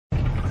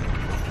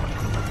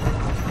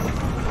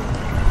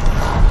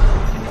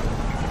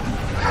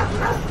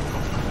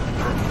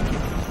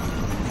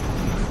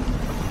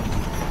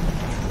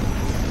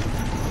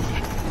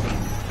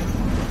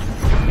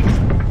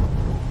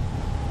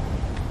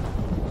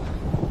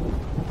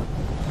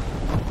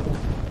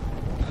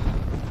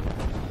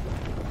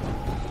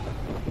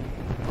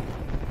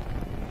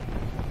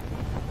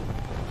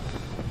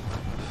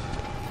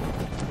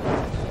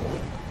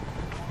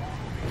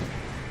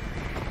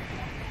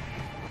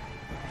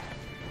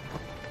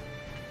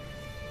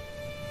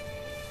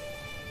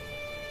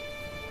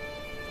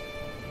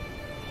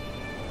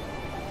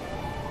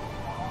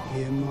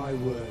Hear my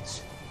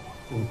words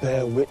and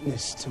bear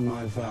witness to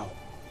my vow.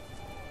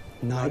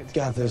 Night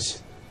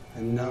gathers,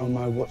 and now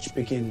my watch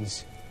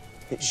begins.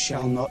 It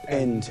shall not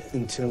end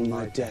until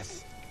my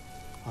death.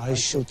 I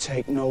shall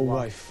take no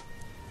wife,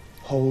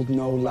 hold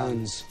no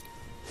lands,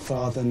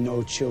 father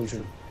no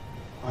children.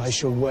 I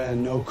shall wear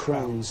no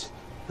crowns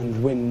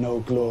and win no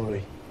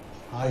glory.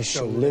 I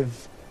shall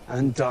live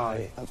and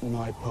die at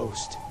my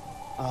post.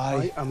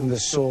 I am the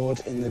sword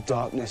in the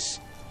darkness.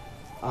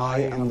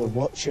 I am the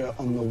watcher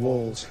on the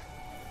walls.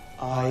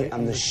 I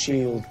am the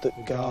shield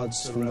that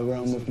guards from the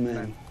realm of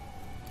men.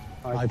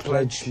 I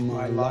pledge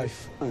my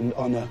life and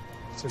honour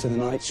to the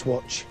Night's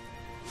Watch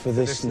for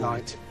this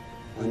night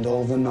and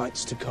all the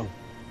nights to come.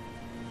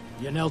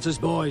 You knelt as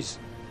boys.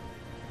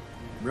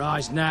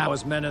 Rise now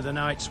as men of the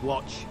Night's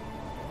Watch.